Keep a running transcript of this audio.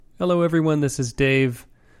Hello, everyone. This is Dave.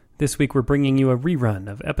 This week we're bringing you a rerun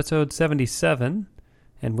of episode 77,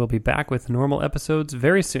 and we'll be back with normal episodes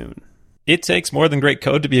very soon. It takes more than great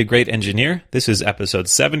code to be a great engineer. This is episode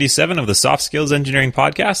 77 of the Soft Skills Engineering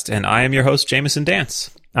Podcast, and I am your host, Jamison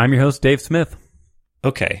Dance. I'm your host, Dave Smith.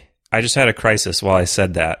 Okay, I just had a crisis while I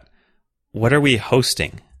said that. What are we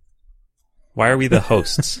hosting? Why are we the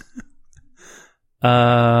hosts?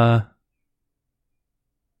 I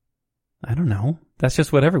don't know. That's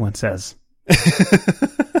just what everyone says.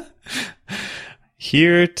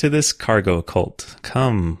 Here to this cargo cult.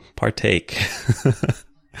 Come, partake.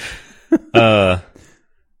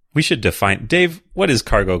 We should define... Dave, what is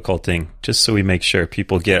cargo culting? Just so we make sure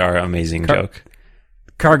people get our amazing joke.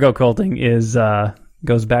 Cargo culting is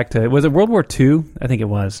goes back to... Was it World War II? I think it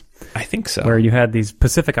was. I think so. Where you had these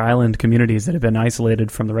Pacific Island communities that had been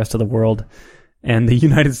isolated from the rest of the world. And the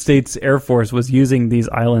United States Air Force was using these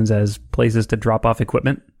islands as places to drop off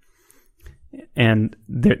equipment. And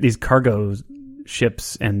these cargo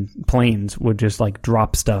ships and planes would just like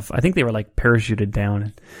drop stuff. I think they were like parachuted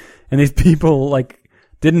down. And these people like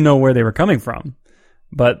didn't know where they were coming from.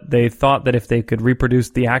 But they thought that if they could reproduce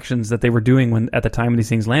the actions that they were doing when at the time these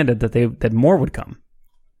things landed, that more would come.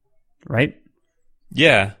 Right?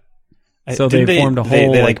 Yeah. So they formed a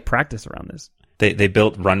whole like practice around this. They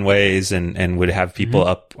built runways and would have people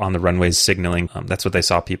up on the runways signaling. That's what they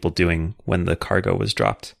saw people doing when the cargo was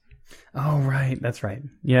dropped. Oh, right. That's right.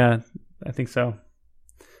 Yeah, I think so.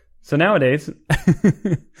 So nowadays,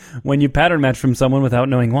 when you pattern match from someone without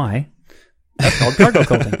knowing why, that's called cargo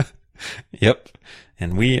culting. Yep.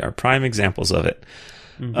 And we are prime examples of it.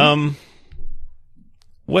 Mm-hmm.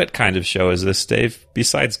 What kind of show is this, Dave,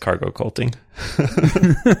 besides cargo culting?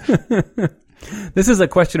 This is a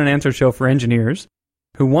question and answer show for engineers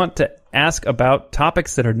who want to ask about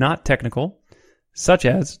topics that are not technical, such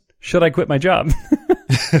as, should I quit my job?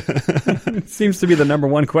 It seems to be the number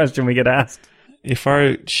one question we get asked. If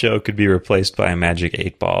our show could be replaced by a magic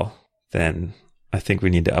 8-ball, then I think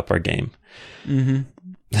we need to up our game.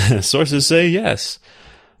 Mm-hmm. Sources say yes.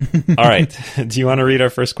 All right. Do you want to read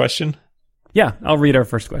our first question? Yeah, I'll read our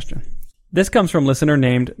first question. This comes from listener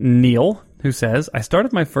named Neil, who says, I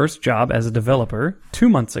started my first job as a developer 2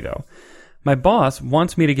 months ago. My boss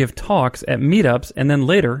wants me to give talks at meetups and then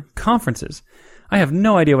later conferences. I have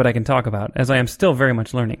no idea what I can talk about, as I am still very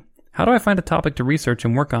much learning. How do I find a topic to research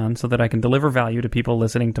and work on so that I can deliver value to people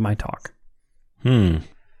listening to my talk?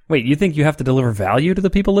 Wait, you think you have to deliver value to the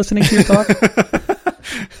people listening to your talk?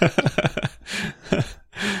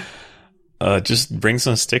 Just bring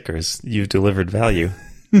some stickers. You've delivered value.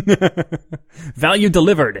 Value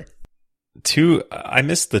delivered. I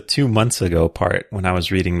missed the 2 months ago part when I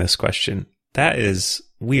was reading this question. That is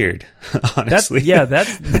weird, honestly.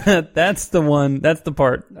 That's the one. That's the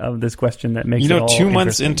part of this question that makes it all 2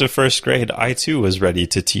 months into first grade, I too was ready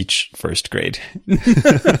to teach first grade.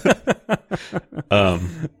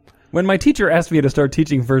 When my teacher asked me to start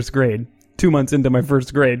teaching first grade, 2 months into my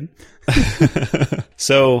first grade.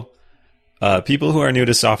 So, people who are new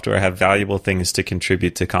to software have valuable things to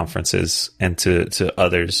contribute to conferences and to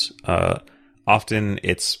others. Often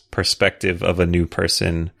it's perspective of a new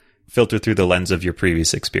person filtered through the lens of your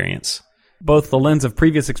previous experience. Both the lens of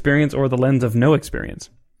previous experience or the lens of no experience.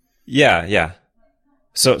 Yeah.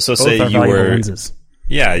 So Both say are you were lenses.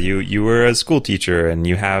 Yeah, you were a school teacher and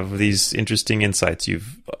you have these interesting insights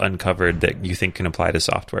you've uncovered that you think can apply to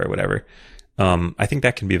software or whatever. I think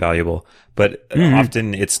that can be valuable, but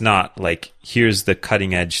often it's not like, here's the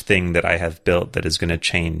cutting edge thing that I have built that is going to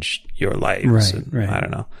change your lives. Right. I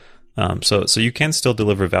don't know. So you can still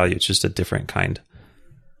deliver value. It's just a different kind.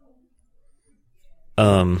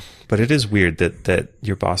 But it is weird that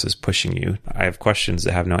your boss is pushing you. I have questions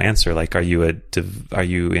that have no answer. Like, are you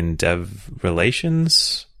in dev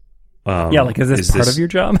relations? Like, is this part of your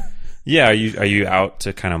job? Yeah, are you out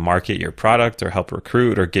to kind of market your product or help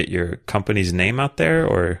recruit or get your company's name out there?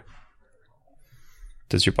 Or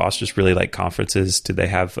does your boss just really like conferences? Do they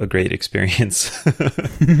have a great experience?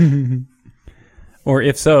 Or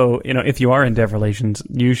if so, if you are in dev relations,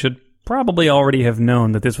 you should probably already have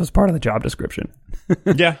known that this was part of the job description.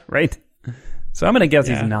 Yeah. Right? So I'm going to guess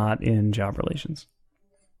he's not in job relations.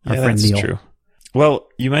 Our friend that's Neil. True. Well,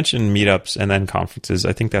 you mentioned meetups and then conferences.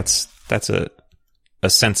 I think that's a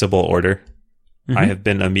sensible order. Mm-hmm. I have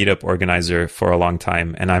been a meetup organizer for a long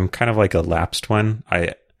time, and I'm kind of like a lapsed one.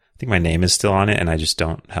 I think my name is still on it, and I just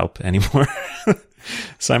don't help anymore.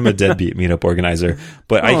 So I'm a deadbeat meetup organizer.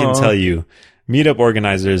 But I can tell you, meetup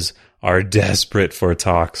organizers are desperate for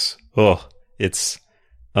talks. Oh, it's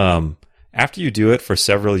after you do it for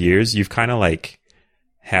several years, you've kind of like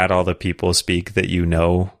had all the people speak that you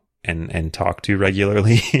know and talk to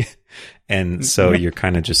regularly. And so you're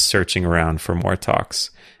kind of just searching around for more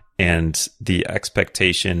talks. And the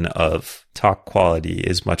expectation of talk quality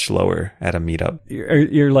is much lower at a meetup.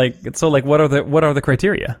 You're like, so like, what are the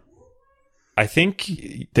criteria? I think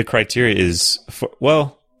the criteria is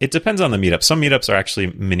it depends on the meetup. Some meetups are actually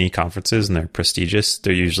mini conferences and they're prestigious.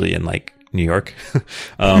 They're usually in like New York.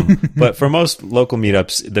 But for most local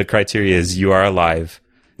meetups, the criteria is you are alive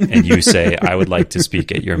and you say, I would like to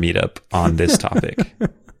speak at your meetup on this topic.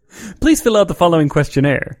 Please fill out the following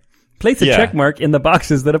questionnaire. Place a check mark in the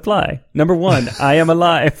boxes that apply. Number 1, I am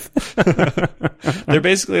alive. They're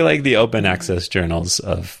basically like the open access journals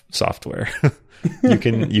of software. You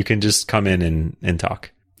can just come in and talk.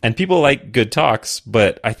 And people like good talks,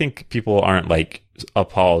 but I think people aren't like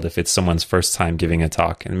appalled if it's someone's first time giving a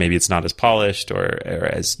talk and maybe it's not as polished or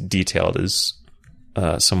as detailed as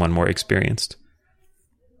someone more experienced.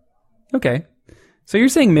 Okay. So you're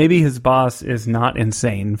saying maybe his boss is not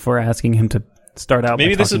insane for asking him to start out.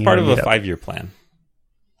 Maybe this is part of a 5-year plan.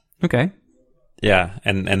 Okay. Yeah,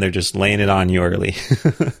 and they're just laying it on you early.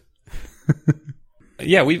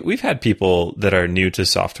 Yeah, we've had people that are new to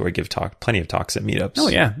software give plenty of talks at meetups. Oh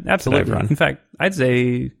yeah, absolutely. In fact, I'd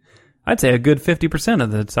say a good 50%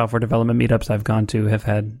 of the software development meetups I've gone to have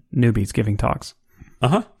had newbies giving talks.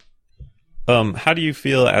 How do you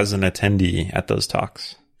feel as an attendee at those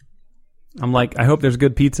talks? I'm like, I hope there's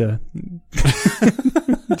good pizza.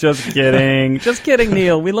 Just kidding. Just kidding,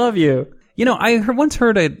 Neil. We love you. You know, I once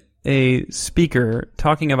heard a speaker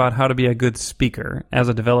talking about how to be a good speaker as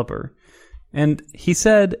a developer. And he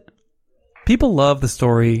said, people love the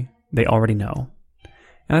story they already know.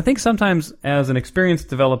 And I think sometimes as an experienced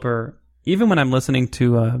developer, even when I'm listening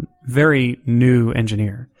to a very new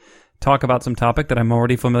engineer talk about some topic that I'm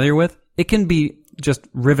already familiar with, it can be just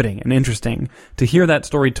riveting and interesting to hear that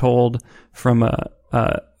story told from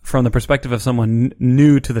the perspective of someone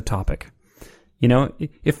new to the topic. You know,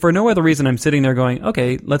 if for no other reason I'm sitting there going,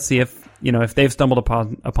 okay, let's see if they've stumbled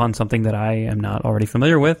upon something that I am not already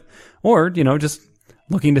familiar with, or, just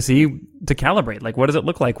looking to calibrate, like, what does it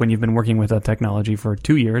look like when you've been working with a technology for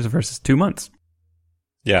 2 years versus 2 months?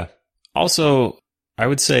 Yeah. Also, I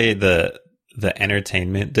would say the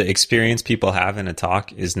entertainment, the experience people have in a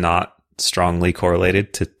talk is not strongly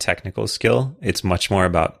correlated to technical skill. It's much more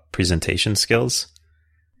about presentation skills.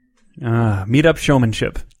 Meetup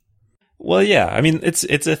showmanship. Well, yeah. I mean, it's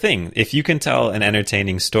a thing. If you can tell an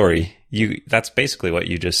entertaining story, that's basically what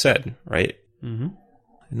you just said, right? Mm-hmm.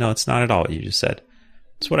 No, it's not at all what you just said.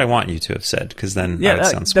 It's what I want you to have said, because then I would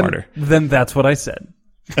sound smarter. Then that's what I said.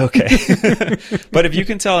 Okay. But if you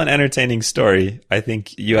can tell an entertaining story, I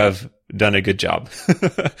think you have done a good job.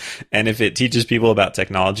 And if it teaches people about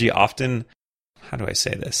technology, often, how do I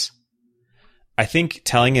say this? I think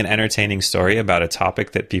telling an entertaining story about a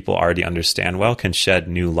topic that people already understand well can shed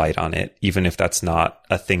new light on it, even if that's not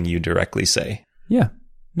a thing you directly say. Yeah.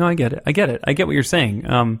 No, I get it. I get what you're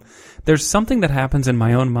saying. There's something that happens in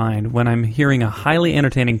my own mind when I'm hearing a highly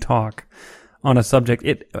entertaining talk on a subject.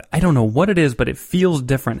 I don't know what it is, but it feels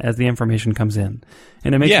different as the information comes in.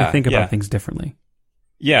 And it makes me think about things differently.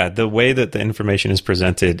 Yeah, the way that the information is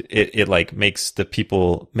presented, it like makes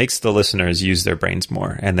the listeners use their brains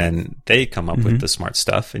more, and then they come up with the smart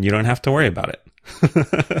stuff, and you don't have to worry about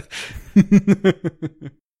it.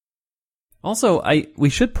 Also, we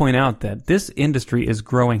should point out that this industry is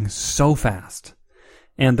growing so fast,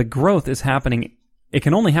 and the growth is happening. It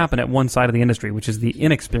can only happen at one side of the industry, which is the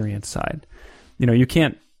inexperienced side.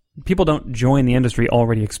 People don't join the industry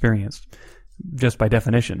already experienced, just by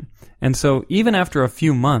definition. And so even after a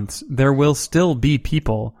few months, there will still be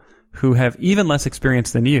people who have even less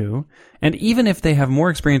experience than you. And even if they have more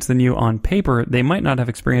experience than you on paper, they might not have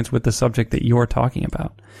experience with the subject that you're talking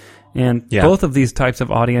about. And both of these types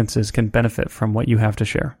of audiences can benefit from what you have to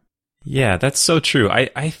share. Yeah, that's so true.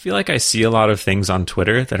 I feel like I see a lot of things on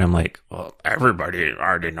Twitter that I'm like, well, everybody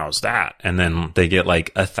already knows that. And then they get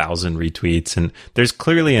like 1,000 retweets. And there's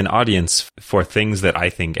clearly an audience for things that I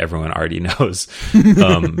think everyone already knows,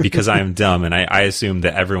 because I'm dumb. And I assume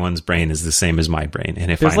that everyone's brain is the same as my brain. And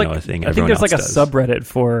if I know a thing, everyone else does. I think there's like a subreddit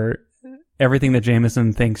for everything that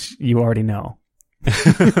Jamison thinks you already know.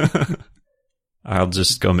 I'll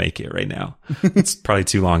just go make it right now. It's probably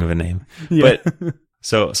too long of a name. Yeah. But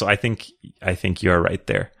So I think you are right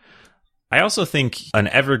there. I also think an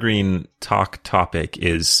evergreen talk topic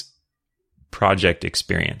is project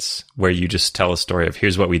experience, where you just tell a story of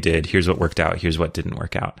here's what we did, here's what worked out, here's what didn't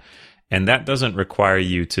work out. And that doesn't require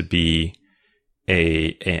you to be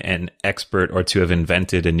an expert or to have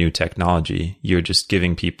invented a new technology. You're just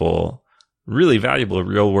giving people really valuable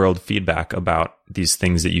real world feedback about these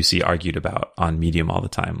things that you see argued about on Medium all the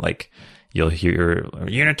time. Like you'll hear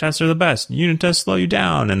unit tests are the best. Unit tests slow you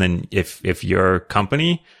down. And then if your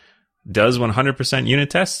company does 100% unit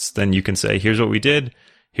tests, then you can say, here's what we did.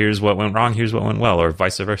 Here's what went wrong. Here's what went well, or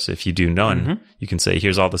vice versa. If you do none, you can say,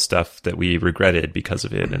 here's all the stuff that we regretted because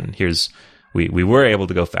of it. And here's, we were able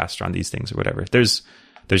to go faster on these things or whatever. There's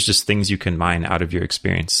just things you can mine out of your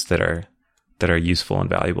experience that are useful and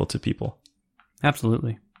valuable to people.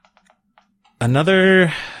 Absolutely.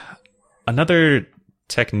 Another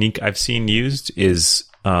technique I've seen used is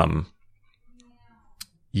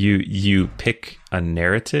you pick a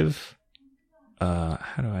narrative. How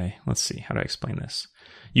do I explain this?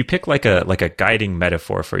 You pick like a guiding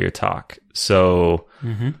metaphor for your talk. So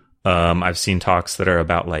I've seen talks that are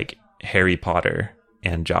about like Harry Potter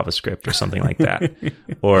and JavaScript or something like that.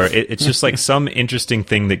 Or it's just like some interesting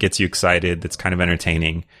thing that gets you excited, that's kind of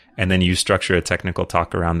entertaining. And then you structure a technical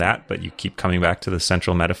talk around that, but you keep coming back to the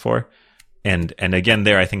central metaphor. And again,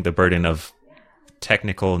 there, I think the burden of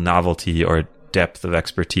technical novelty or depth of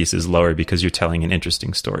expertise is lower because you're telling an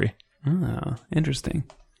interesting story. Oh, interesting.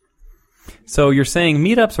 So you're saying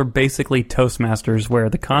meetups are basically Toastmasters where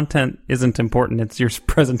the content isn't important. It's your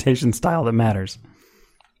presentation style that matters.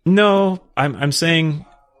 No, I'm saying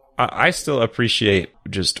I still appreciate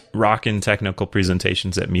just rockin' technical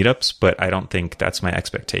presentations at meetups, but I don't think that's my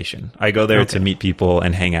expectation. I go there to meet people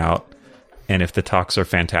and hang out. And if the talks are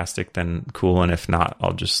fantastic, then cool. And if not,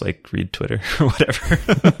 I'll just like read Twitter or whatever.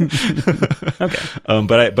 Okay.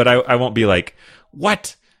 But I won't be like,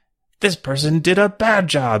 what? This person did a bad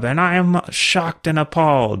job and I am shocked and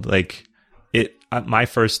appalled. Like my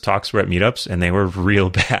first talks were at meetups and they were real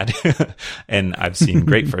bad. And I've seen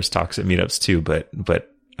great first talks at meetups too, but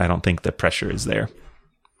I don't think the pressure is there.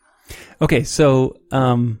 Okay. So,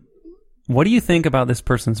 what do you think about this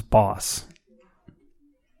person's boss?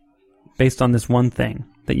 Based on this one thing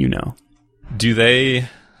that you know. Do they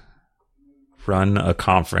run a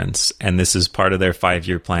conference and this is part of their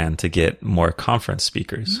 5-year plan to get more conference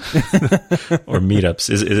speakers or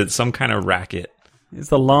meetups? Is it some kind of racket? It's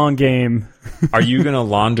the long game. Are you going to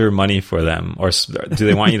launder money for them, or do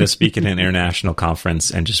they want you to speak at an international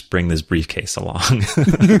conference and just bring this briefcase along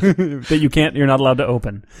that you're not allowed to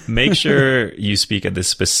open? Make sure you speak at this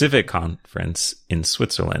specific conference in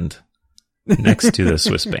Switzerland next to the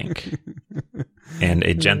Swiss bank, and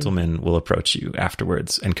a gentleman will approach you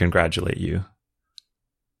afterwards and congratulate you.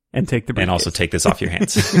 And take the briefcase. And also take this off your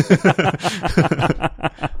hands.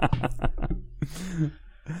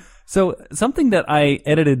 So something that I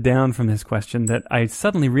edited down from this question that I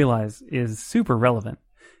suddenly realized is super relevant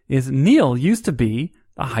is Neil used to be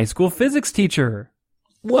a high school physics teacher.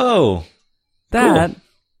 Whoa.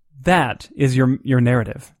 That is your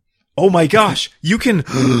narrative. Oh my gosh. You can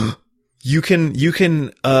fill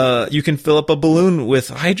up a balloon with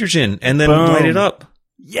hydrogen and then light it up.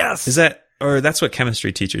 Yes. That's what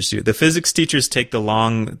chemistry teachers do. The physics teachers take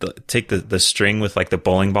the string with like the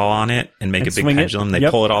bowling ball on it and make a big pendulum. They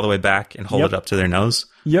pull it all the way back and hold it up to their nose.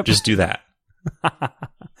 Yep. Just do that.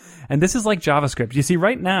 And this is like JavaScript. You see,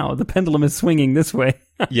 right now the pendulum is swinging this way.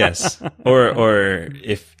 Yes. Or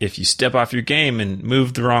if you step off your game and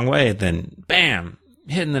move the wrong way, then bam,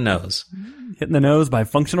 hitting the nose. Hitting the nose by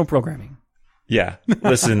functional programming. Yeah.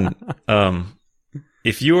 Listen,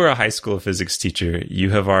 if you were a high school physics teacher, you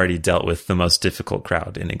have already dealt with the most difficult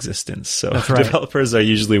crowd in existence. So That's right. Developers are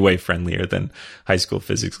usually way friendlier than high school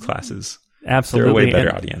physics classes. Absolutely. They're a way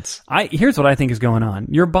better audience. Here's what I think is going on.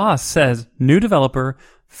 Your boss says, new developer,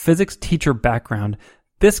 physics teacher background.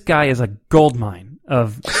 This guy is a goldmine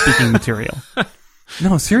of speaking material.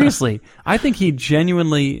 No, seriously. I think he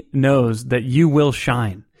genuinely knows that you will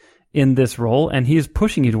shine in this role, and he is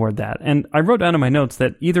pushing you toward that. And I wrote down in my notes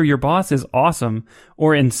that either your boss is awesome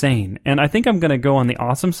or insane. And I think I'm going to go on the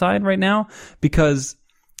awesome side right now because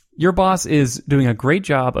your boss is doing a great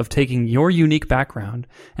job of taking your unique background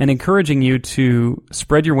and encouraging you to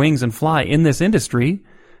spread your wings and fly in this industry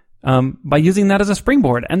by using that as a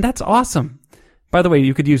springboard. And that's awesome. By the way,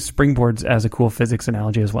 you could use springboards as a cool physics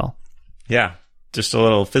analogy as well. Yeah. Just a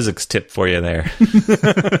little physics tip for you there.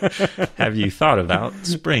 Have you thought about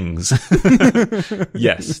springs?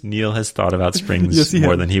 Yes, Neil has thought about springs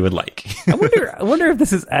more than he would like. I wonder if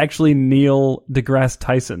this is actually Neil deGrasse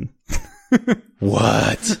Tyson.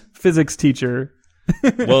 What? Physics teacher.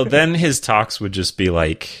 Well, then his talks would just be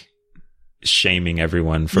like shaming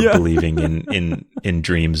everyone for believing in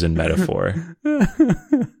dreams and metaphor.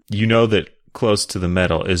 You know that close to the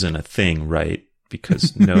metal isn't a thing, right?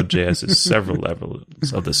 Because Node.js is several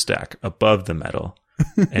levels of the stack above the metal.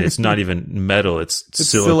 And it's not even metal, it's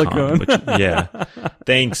silicone. Which, yeah.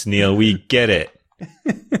 Thanks, Neil. We get it.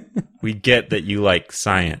 We get that you like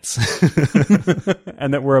science.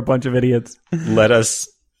 And that we're a bunch of idiots. Let us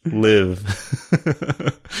live.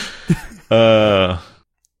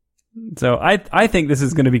 So I think this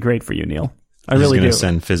is going to be great for you, Neil. I really do. He's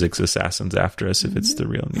going to send physics assassins after us if it's the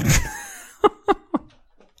real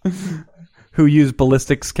Neil. Who use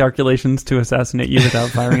ballistics calculations to assassinate you without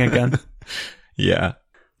firing a gun. Yeah.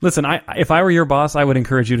 Listen, if I were your boss, I would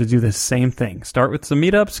encourage you to do the same thing. Start with some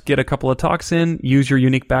meetups, get a couple of talks in, use your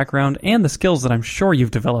unique background and the skills that I'm sure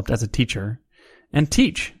you've developed as a teacher, and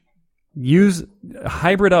teach.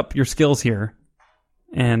 Hybrid up your skills here,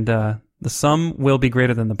 and the sum will be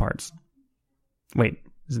greater than the parts. Wait,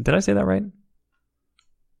 did I say that right?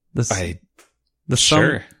 The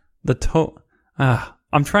sure. Sum,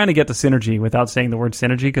 I'm trying to get to synergy without saying the word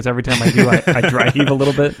synergy, because every time I do, I dry heave a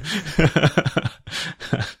little bit.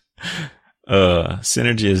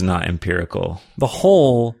 Synergy is not empirical. The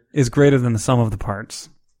whole is greater than the sum of the parts.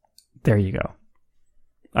 There you go.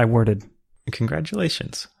 I worded.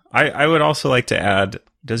 Congratulations. I would also like to add,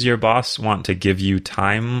 does your boss want to give you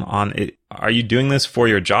time on it? Are you doing this for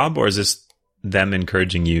your job, or is this them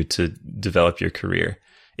encouraging you to develop your career?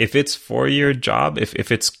 If it's for your job,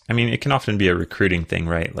 if it's, I mean, it can often be a recruiting thing,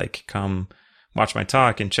 right? Like, come watch my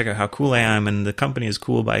talk and check out how cool I am, and the company is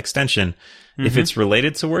cool by extension. Mm-hmm. If it's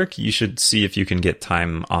related to work, you should see if you can get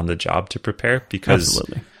time on the job to prepare, because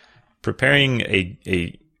Absolutely. Preparing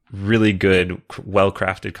a really good,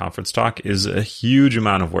 well-crafted conference talk is a huge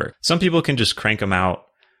amount of work. Some people can just crank them out.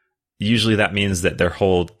 Usually that means that their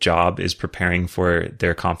whole job is preparing for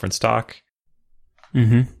their conference talk.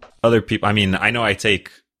 Mm-hmm. Other people, I mean, I know I take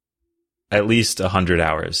at least 100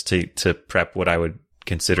 hours to prep what I would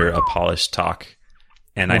consider a polished talk.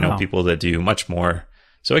 And wow. I know people that do much more.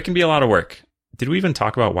 So it can be a lot of work. Did we even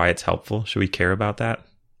talk about why it's helpful? Should we care about that?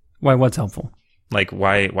 Why? What's helpful? Like,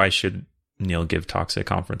 why should Neil give talks at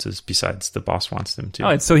conferences besides the boss wants them to? Oh,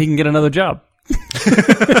 it's so he can get another job.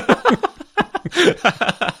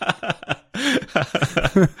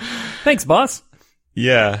 Thanks, boss.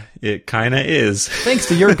 Yeah, it kind of is. Thanks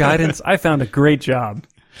to your guidance, I found a great job.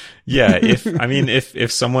 Yeah,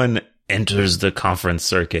 if someone enters the conference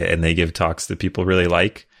circuit and they give talks that people really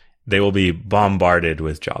like, they will be bombarded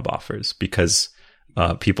with job offers, because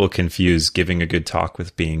people confuse giving a good talk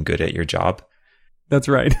with being good at your job. That's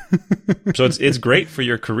right. So it's great for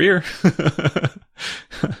your career.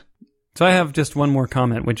 So I have just one more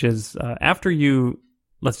comment, which is after you,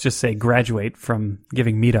 let's just say, graduate from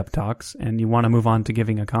giving meetup talks and you want to move on to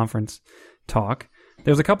giving a conference talk,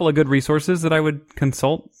 there's a couple of good resources that I would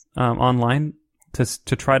consult online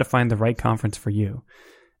to try to find the right conference for you.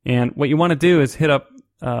 And what you want to do is hit up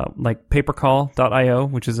like papercall.io,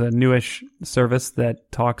 which is a newish service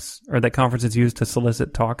that that conferences use to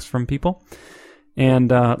solicit talks from people,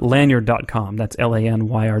 and lanyard.com. That's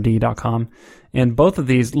lanyard.com. And both of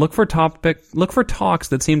these, look for talks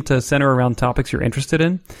that seem to center around topics you're interested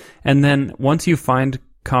in. And then once you find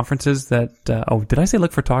conferences that, did I say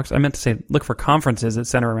look for talks? I meant to say look for conferences that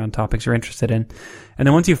center around topics you're interested in. And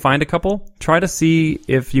then once you find a couple, try to see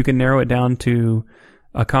if you can narrow it down to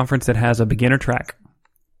a conference that has a beginner track.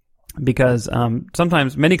 Because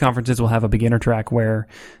sometimes many conferences will have a beginner track where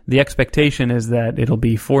the expectation is that it'll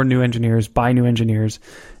be for new engineers, by new engineers,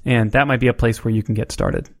 and that might be a place where you can get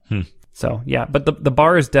started. So, yeah, but the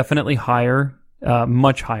bar is definitely higher,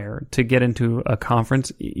 much higher, to get into a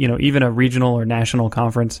conference. You know, even a regional or national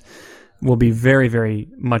conference will be very, very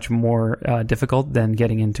much more difficult than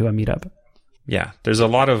getting into a meetup. Yeah, there's a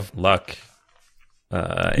lot of luck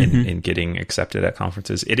in getting accepted at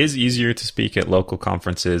conferences. It is easier to speak at local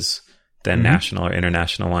conferences than national or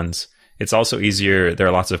international ones. It's also easier. There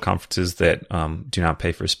are lots of conferences that do not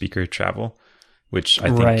pay for speaker travel, which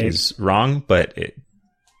I think is wrong, but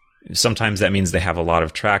sometimes that means they have a lot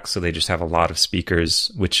of tracks, so they just have a lot of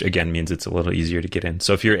speakers, which again means it's a little easier to get in.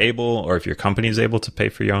 So if you're able, or if your company is able to pay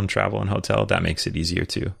for your own travel and hotel, that makes it easier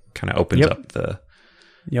too. Kind of opens up the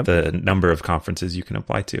number of conferences you can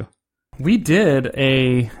apply to. We did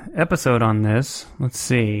a episode on this. Let's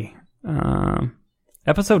see.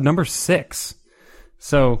 Episode number 6.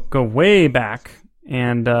 So go way back.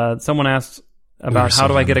 And someone asked about how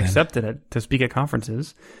do I get accepted to speak at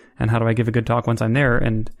conferences, and how do I give a good talk once I'm there.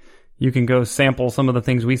 And you can go sample some of the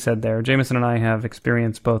things we said there. Jamison and I have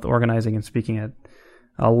experience both organizing and speaking at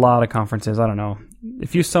a lot of conferences. I don't know.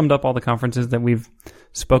 If you summed up all the conferences that we've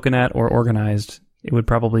spoken at or organized, it would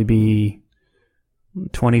probably be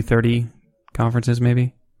 20, 30 conferences,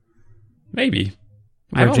 maybe.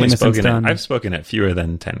 I've spoken at fewer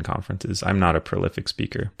than 10 conferences. I'm not a prolific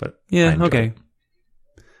speaker, but yeah, okay.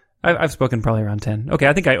 I've spoken probably around 10. Okay,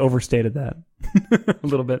 I think I overstated that a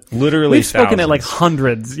little bit. Literally We've spoken thousands. at like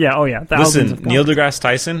hundreds. Yeah, oh yeah, thousands. Listen, Neil deGrasse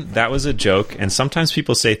Tyson, that was a joke, and sometimes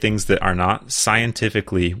people say things that are not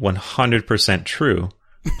scientifically 100% true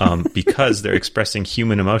because they're expressing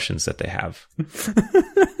human emotions that they have.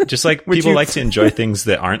 Just like people like to enjoy things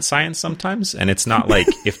that aren't science sometimes, and it's not like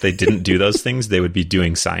if they didn't do those things, they would be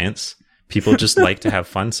doing science. People just like to have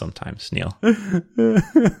fun sometimes, Neil.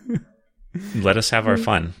 Let us have our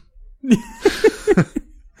fun.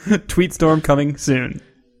 Tweet storm coming soon.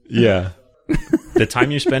 Yeah. The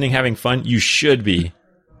time you're spending having fun, you should be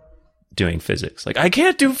doing physics. Like, I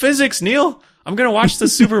can't do physics, Neil. I'm going to watch the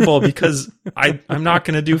Super Bowl because I'm not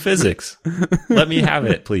going to do physics. Let me have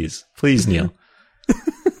it, please. Please, Neil.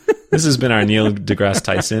 This has been our Neil deGrasse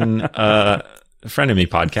Tyson Friend of Me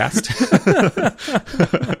podcast,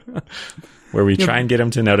 where we try and get him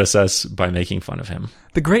to notice us by making fun of him.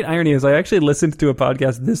 The great irony is I actually listened to a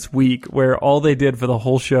podcast this week where all they did for the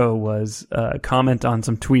whole show was comment on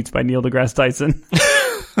some tweets by Neil deGrasse Tyson.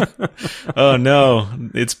 Oh, no.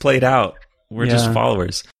 It's played out. We're just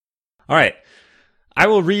followers. All right. I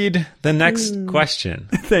will read the next question.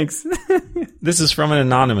 Thanks. This is from an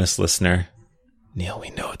anonymous listener. Neil, we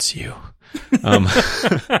know it's you.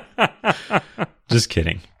 Just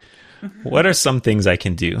kidding. What are some things I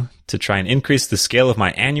can do to try and increase the scale of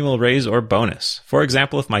my annual raise or bonus? For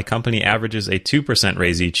example, if my company averages a 2%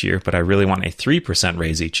 raise each year, but I really want a 3%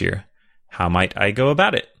 raise each year, how might I go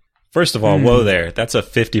about it? First of all, whoa there. That's a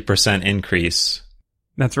 50% increase.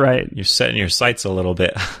 That's right. You're setting your sights a little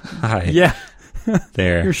bit high. Yeah.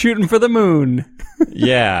 There. You're shooting for the moon.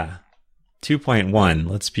 Yeah. 2.1.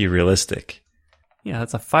 Let's be realistic. Yeah,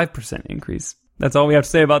 that's a 5% increase. That's all we have to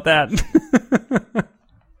say about that.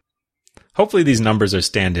 Hopefully these numbers are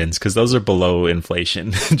stand-ins, because those are below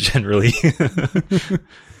inflation, generally.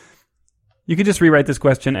 You could just rewrite this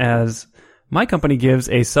question as, my company gives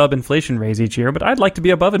a sub-inflation raise each year, but I'd like to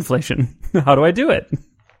be above inflation. How do I do it?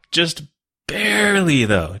 Just barely,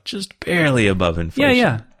 though. Just barely above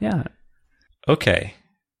inflation. Yeah. Okay.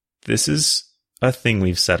 This is a thing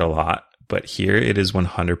we've said a lot, but here it is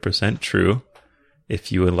 100% true. If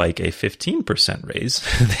you would like a 15%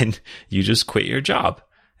 raise, then you just quit your job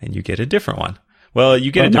and you get a different one. Well,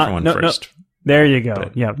 you get a different one first. No. There you go.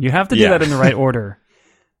 But, yeah, you have to do that in the right order,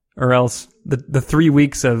 or else the 3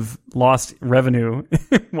 weeks of lost revenue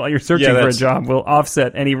while you're searching for a job will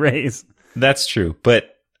offset any raise. That's true.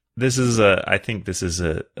 But I think this is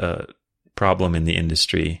a problem in the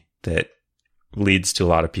industry that leads to a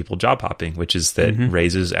lot of people job hopping, which is that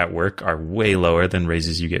raises at work are way lower than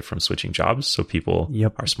raises you get from switching jobs. So people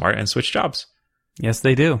are smart and switch jobs. Yes,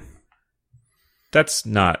 they do. That's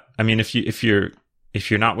not, I mean, if you're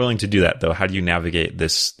not willing to do that though, how do you navigate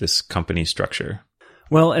this company structure?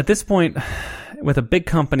 Well, at this point, with a big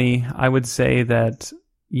company, I would say that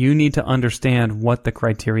you need to understand what the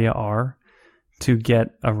criteria are to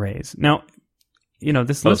get a raise. Now,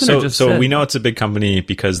 this listener just said... So we know it's a big company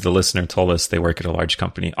because the listener told us they work at a large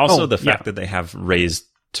company. Also, the fact that they have raised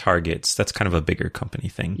targets, that's kind of a bigger company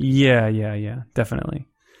thing. Yeah, definitely.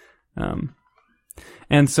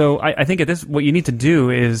 And so I think what you need to do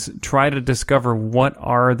is try to discover what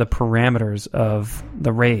are the parameters of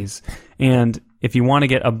the raise. And if you want to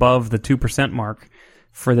get above the 2% mark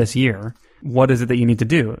for this year, what is it that you need to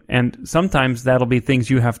do? And sometimes that'll be things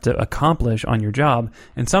you have to accomplish on your job.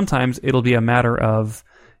 And sometimes it'll be a matter of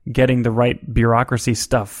getting the right bureaucracy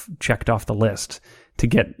stuff checked off the list to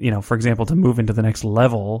get, for example, to move into the next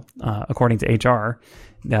level, according to HR.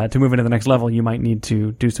 To move into the next level, you might need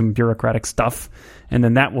to do some bureaucratic stuff, and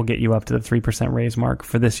then that will get you up to the 3% raise mark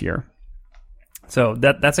for this year. So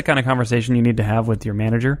that's the kind of conversation you need to have with your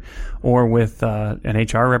manager or with an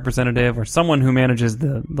HR representative or someone who manages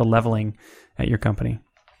the leveling at your company.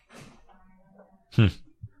 I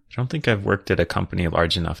don't think I've worked at a company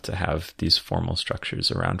large enough to have these formal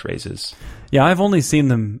structures around raises. Yeah, I've only seen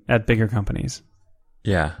them at bigger companies.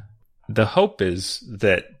 Yeah. The hope is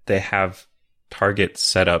that they have targets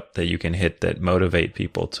set up that you can hit that motivate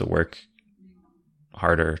people to work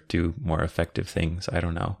harder, do more effective things. I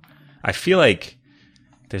don't know. I feel like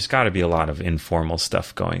there's got to be a lot of informal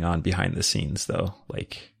stuff going on behind the scenes, though.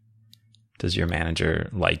 Like, does your manager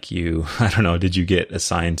like you? I don't know. Did you get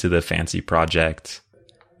assigned to the fancy project?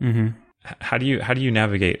 Mm-hmm. How do you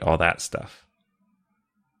navigate all that stuff?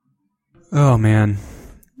 Oh man,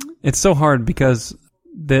 it's so hard because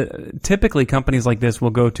typically companies like this will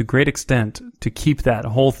go to great extent to keep that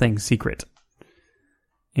whole thing secret.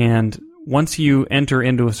 And once you enter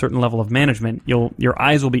into a certain level of management, your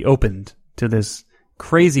eyes will be opened to this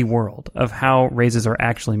crazy world of how raises are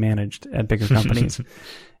actually managed at bigger companies.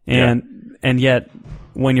 And yet,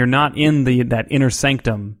 when you're not in that inner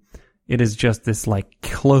sanctum, it is just this like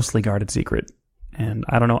closely guarded secret. And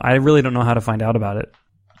I don't know. I really don't know how to find out about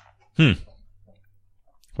it.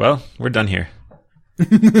 Well, we're done here. I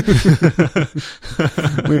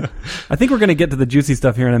think we're going to get to the juicy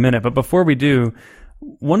stuff here in a minute. But before we do,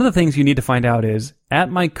 one of the things you need to find out is, at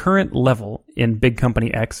my current level in big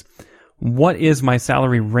company X, what is my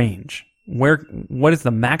salary range? What is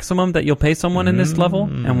the maximum that you'll pay someone in this level,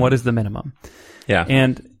 and what is the minimum? Yeah.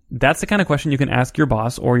 And that's the kind of question you can ask your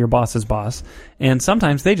boss or your boss's boss. And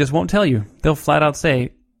sometimes they just won't tell you. They'll flat out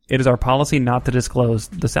say, it is our policy not to disclose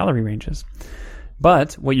the salary ranges.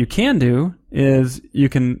 But what you can do is you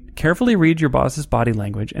can carefully read your boss's body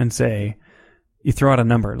language and say, you throw out a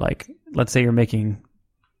number, like, let's say you're making,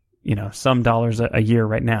 some dollars a year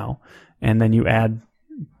right now, and then you add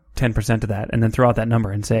 10% to that, and then throw out that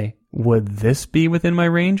number and say, would this be within my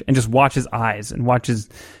range? And just watch his eyes and watch his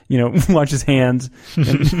hands,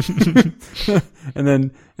 and,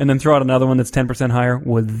 and then throw out another one that's 10% higher.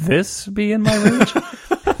 Would this be in my range?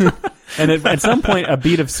 And at some point, a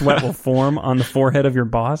bead of sweat will form on the forehead of your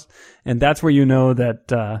boss, and that's where you know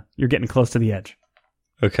that you're getting close to the edge.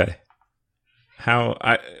 Okay.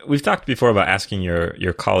 We've talked before about asking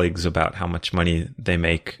your colleagues about how much money they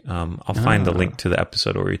make. I'll find the link to the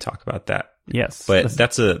episode where we talk about that. Yes, but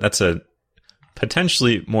that's a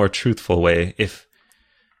potentially more truthful way. If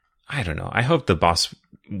I don't know, I hope the boss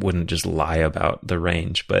wouldn't just lie about the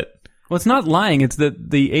range, but. Well, it's not lying. It's that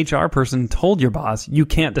the HR person told your boss you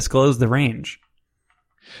can't disclose the range.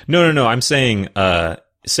 No. I'm saying,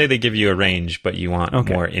 say they give you a range, but you want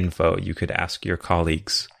more info. You could ask your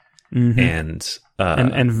colleagues and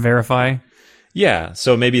verify. Yeah.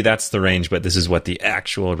 So maybe that's the range, but this is what the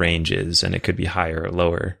actual range is, and it could be higher or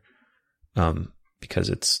lower, because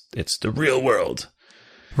it's the real world.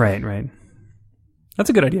 Right. That's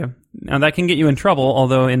a good idea. Now, that can get you in trouble,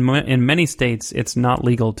 although in many states, it's not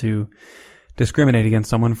legal to discriminate against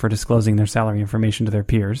someone for disclosing their salary information to their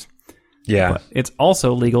peers. Yeah. But it's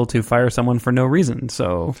also legal to fire someone for no reason,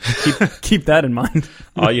 so keep that in mind.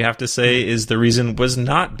 All you have to say is the reason was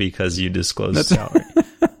not because you disclosed salary.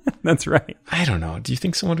 That's right. I don't know. Do you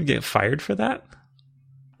think someone would get fired for that?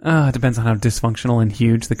 It depends on how dysfunctional and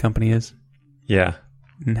huge the company is. Yeah.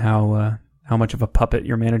 And how much of a puppet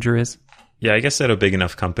your manager is. Yeah, I guess at a big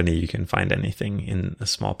enough company, you can find anything in a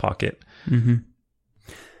small pocket. Mm-hmm.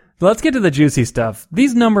 Let's get to the juicy stuff.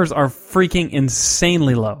 These numbers are freaking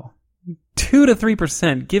insanely low. 2 to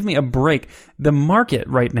 3%. Give me a break. The market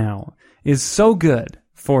right now is so good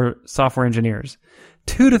for software engineers.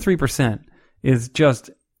 2 to 3% is just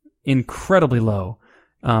incredibly low.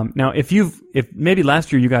 Now, if maybe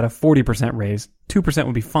last year you got a 40% raise, 2%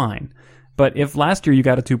 would be fine. But if last year you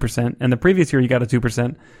got a 2% and the previous year you got a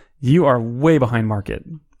 2%, you are way behind market,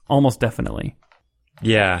 almost definitely.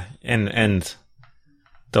 Yeah, and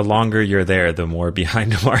the longer you're there, the more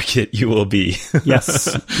behind the market you will be.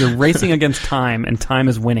 Yes, you're racing against time, and time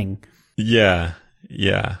is winning. Yeah.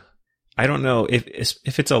 I don't know if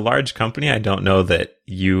it's a large company. I don't know that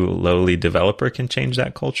you, lowly developer, can change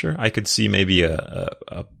that culture. I could see maybe a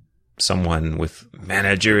someone with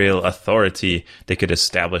managerial authority, they could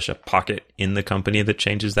establish a pocket in the company that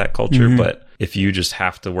changes that culture. Mm-hmm. But if you just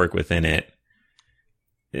have to work within it,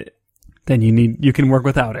 then you can work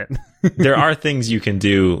without it. There are things you can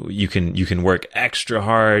do. You can work extra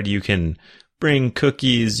hard. You can bring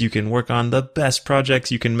cookies. You can work on the best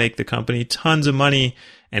projects. You can make the company tons of money.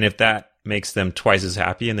 And if that makes them twice as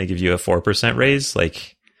happy and they give you a 4% raise,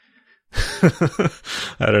 like,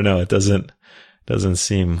 I don't know. It doesn't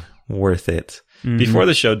seem worth it. Mm-hmm. Before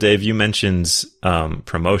the show, Dave, you mentioned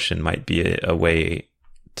promotion might be a way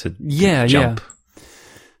to jump.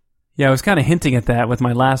 Yeah, I was kind of hinting at that with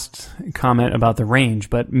my last comment about the range,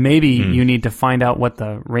 but maybe you need to find out what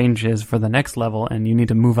the range is for the next level, and you need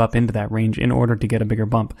to move up into that range in order to get a bigger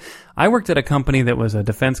bump. I worked at a company that was a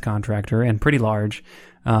defense contractor and pretty large.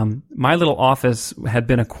 My little office had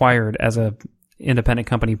been acquired as a independent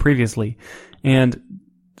company previously, and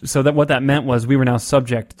so that what that meant was we were now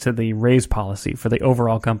subject to the raise policy for the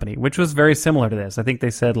overall company, which was very similar to this. I think they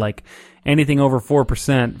said like anything over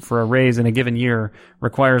 4% for a raise in a given year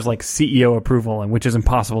requires like CEO approval, and which is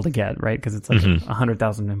impossible to get, right? Because it's like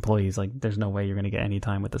 100,000 employees. Like there's no way you're going to get any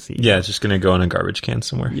time with the CEO. Yeah, it's just going to go in a garbage can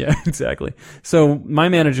somewhere. Yeah, exactly. So my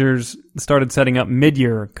managers started setting up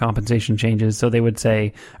mid-year compensation changes. So they would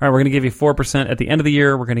say, all right, we're going to give you 4% at the end of the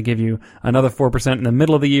year. We're going to give you another 4% in the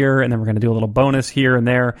middle of the year. And then we're going to do a little bonus here and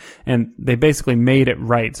there. And they basically made it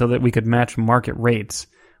right so that we could match market rates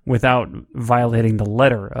without violating the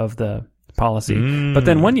letter of the policy. But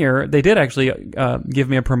then one year, they did actually give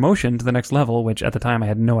me a promotion to the next level, which at the time I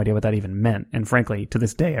had no idea what that even meant. And frankly, to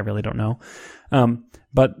this day, I really don't know.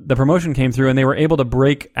 But the promotion came through, and they were able to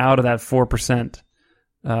break out of that 4%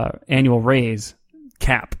 annual raise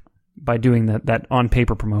cap by doing that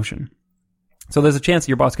on-paper promotion. So there's a chance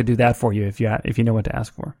your boss could do that for you if you know what to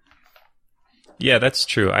ask for. Yeah, that's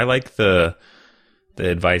true. I like the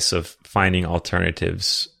advice of finding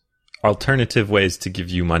alternative ways to give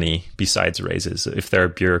you money besides raises. If there are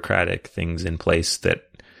bureaucratic things in place that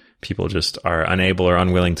people just are unable or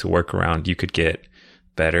unwilling to work around, you could get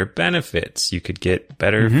better benefits. You could get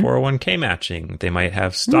better 401k matching. They might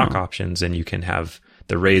have stock options, and you can have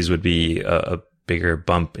the raise would be a bigger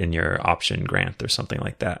bump in your option grant or something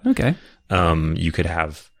like that. Okay. You could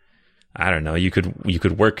have, I don't know, you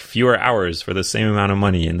could work fewer hours for the same amount of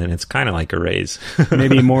money, and then it's kind of like a raise.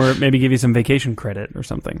 maybe give you some vacation credit or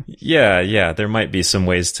something. Yeah. There might be some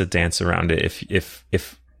ways to dance around it. If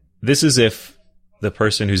this is if the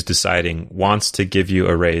person who's deciding wants to give you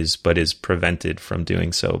a raise, but is prevented from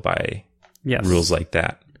doing so by rules like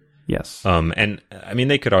that. Yes. And I mean,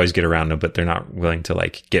 they could always get around them, but they're not willing to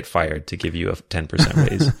like get fired to give you a 10%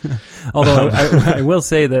 raise. Although I will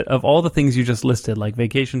say that of all the things you just listed, like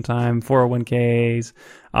vacation time, 401ks,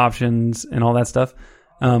 options, and all that stuff,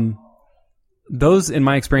 those in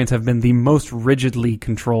my experience have been the most rigidly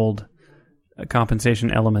controlled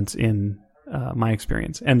compensation elements in my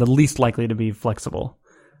experience, and the least likely to be flexible.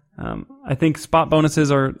 I think spot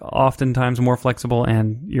bonuses are oftentimes more flexible,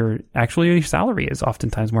 and your salary is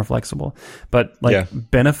oftentimes more flexible. But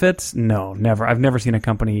benefits, no, never. I've never seen a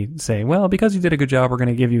company say, well, because you did a good job, we're going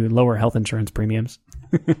to give you lower health insurance premiums.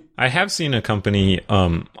 I have seen a company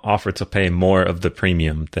offer to pay more of the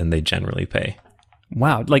premium than they generally pay.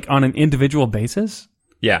 Wow. Like on an individual basis?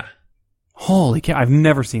 Yeah. Holy cow. I've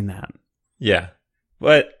never seen that. Yeah.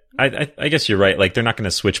 But I guess you're right. Like, they're not going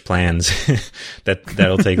to switch plans.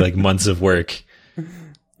 That'll take like months of work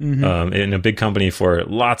in a big company for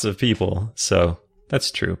lots of people. So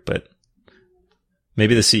that's true. But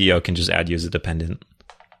maybe the CEO can just add you as a dependent.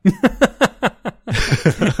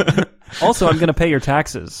 Also, I'm going to pay your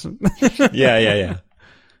taxes. Yeah.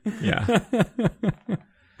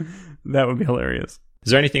 That would be hilarious.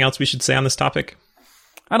 Is there anything else we should say on this topic?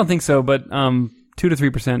 I don't think so, but 2 to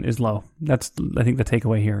 3% is low. That's, I think, the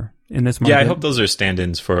takeaway here in this market. Yeah, I hope those are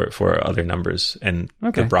stand-ins for other numbers, and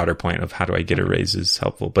the broader point of how do I get a raise is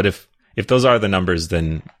helpful. But if those are the numbers,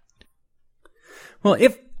 then... Well,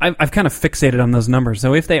 if I've kind of fixated on those numbers.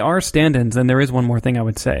 So if they are stand-ins, then there is one more thing I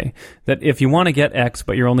would say. That if you want to get X,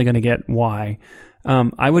 but you're only going to get Y,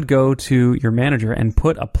 I would go to your manager and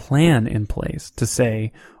put a plan in place to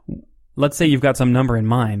say, let's say you've got some number in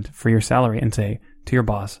mind for your salary, and say to your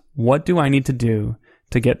boss, what do I need to do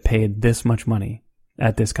to get paid this much money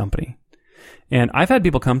at this company? And I've had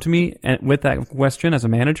people come to me with that question as a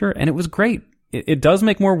manager, and it was great. It does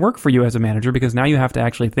make more work for you as a manager, because now you have to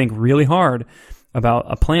actually think really hard about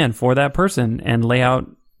a plan for that person and lay out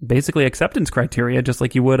basically acceptance criteria, just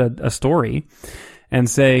like you would a story, and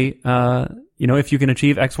say, if you can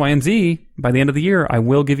achieve X, Y, and Z by the end of the year, I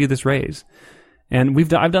will give you this raise. And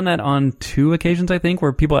I've done that on 2 occasions, I think,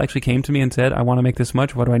 where people actually came to me and said, I want to make this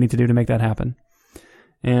much. What do I need to do to make that happen?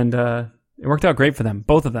 And it worked out great for them.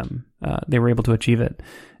 Both of them, they were able to achieve it.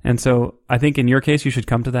 And so I think in your case, you should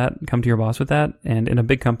come to your boss with that. And in a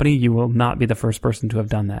big company, you will not be the first person to have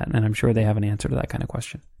done that. And I'm sure they have an answer to that kind of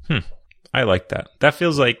question. I like that. That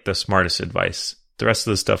feels like the smartest advice. The rest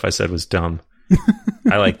of the stuff I said was dumb.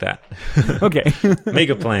 I like that. Okay. Make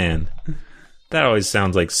a plan. That always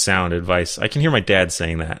sounds like sound advice. I can hear my dad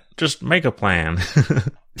saying that. Just make a plan.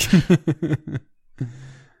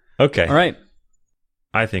 Okay. All right.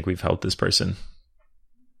 I think we've helped this person.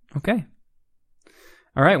 Okay.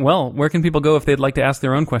 All right. Well, where can people go if they'd like to ask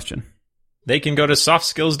their own question? They can go to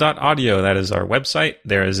softskills.audio. That is our website.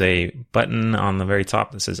 There is a button on the very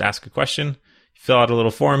top that says Ask a Question. Fill out a little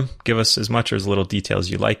form. Give us as much or as little details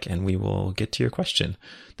you like, and we will get to your question.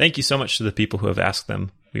 Thank you so much to the people who have asked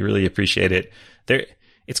them. We really appreciate it.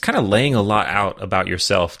 It's kind of laying a lot out about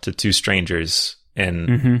yourself to 2 strangers,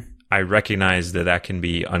 and I recognize that can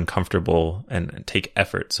be uncomfortable and take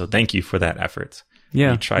effort. So thank you for that effort.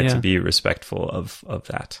 Yeah, we try to be respectful of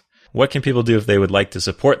that. What can people do if they would like to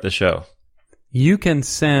support the show? You can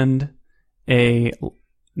send a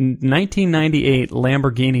 1998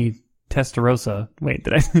 Lamborghini Testarossa. Wait,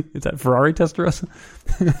 is that Ferrari Testarossa?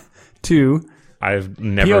 to I've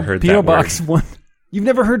never heard that P.O. Box word. 1. You've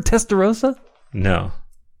never heard Testarossa? No.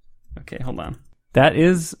 Okay, hold on.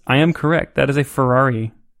 I am correct. That is a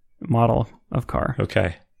Ferrari model of car.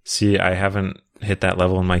 Okay. See, I haven't hit that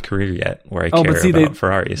level in my career yet where I care about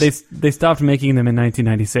Ferraris. They stopped making them in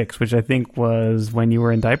 1996, which I think was when you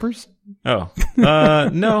were in diapers. Oh,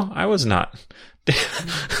 no, I was not.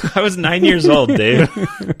 I was 9 years old, Dave.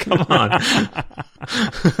 Come on.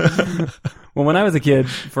 Well, when I was a kid,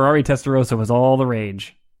 Ferrari Testarossa was all the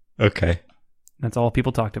rage. Okay. That's all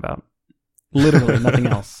people talked about. Literally nothing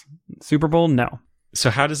else. Super Bowl, no. So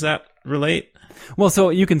how does that relate? Well, so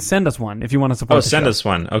you can send us one if you want to support the send show. us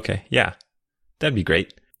one. Okay, yeah. That'd be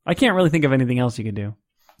great. I can't really think of anything else you could do.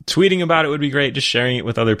 Tweeting about it would be great. Just sharing it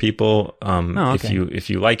with other people. Okay. If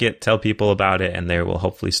you like it, tell people about it, and they will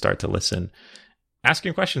hopefully start to listen.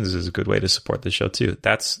 Asking questions is a good way to support the show too.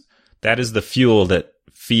 That is the fuel that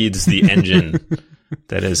feeds the engine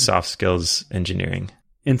that is soft skills engineering.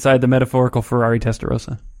 Inside the metaphorical Ferrari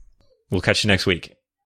Testarossa. We'll catch you next week.